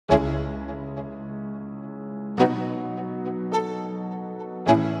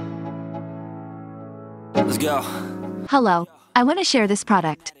Let's go. Hello, I want to share this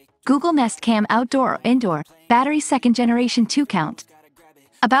product. Google Nest Cam Outdoor or Indoor, Battery 2nd Generation 2 Count.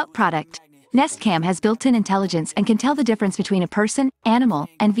 About product. Nest Cam has built-in intelligence and can tell the difference between a person, animal,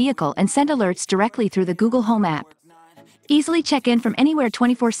 and vehicle and send alerts directly through the Google Home app. Easily check in from anywhere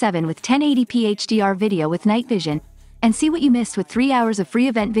 24/7 with 1080p HDR video with night vision, and see what you missed with 3 hours of free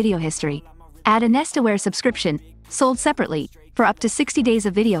event video history. Add a Nest Aware subscription, sold separately, for up to 60 days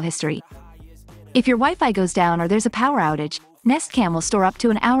of video history. If your Wi-Fi goes down or there's a power outage, Nest Cam will store up to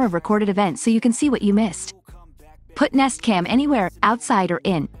an hour of recorded events so you can see what you missed. Put Nest Cam anywhere, outside or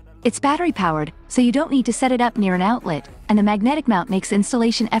in. It's battery powered, so you don't need to set it up near an outlet, and the magnetic mount makes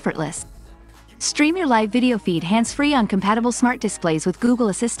installation effortless. Stream your live video feed hands-free on compatible smart displays with Google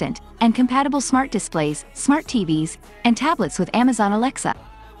Assistant, and compatible smart displays, smart TVs, and tablets with Amazon Alexa.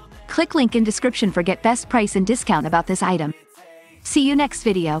 Click link in description for get best price and discount about this item. See you next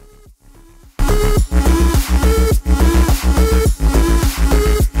video.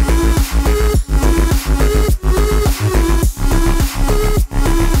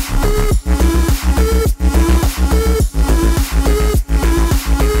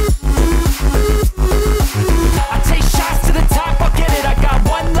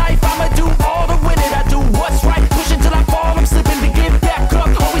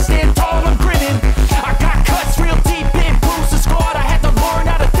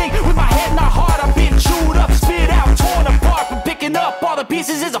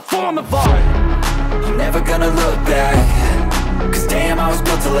 Pieces is a form of art. I'm never gonna look back, cause damn, I was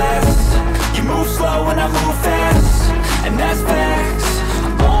built to last. You move slow and I move fast, and that's facts.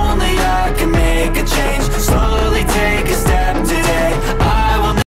 Only I can make a change, slowly take a step today.